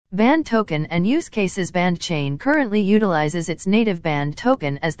Band token and use cases. Band chain currently utilizes its native band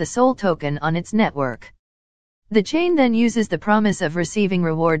token as the sole token on its network. The chain then uses the promise of receiving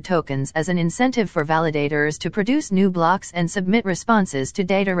reward tokens as an incentive for validators to produce new blocks and submit responses to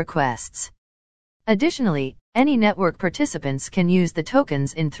data requests. Additionally, any network participants can use the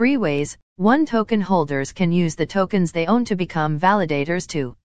tokens in 3 ways. 1. Token holders can use the tokens they own to become validators.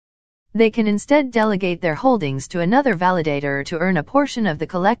 2. They can instead delegate their holdings to another validator to earn a portion of the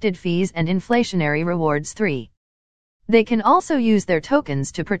collected fees and inflationary rewards. 3. They can also use their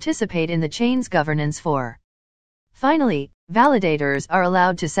tokens to participate in the chain's governance. 4. Finally, validators are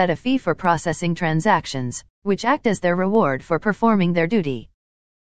allowed to set a fee for processing transactions, which act as their reward for performing their duty.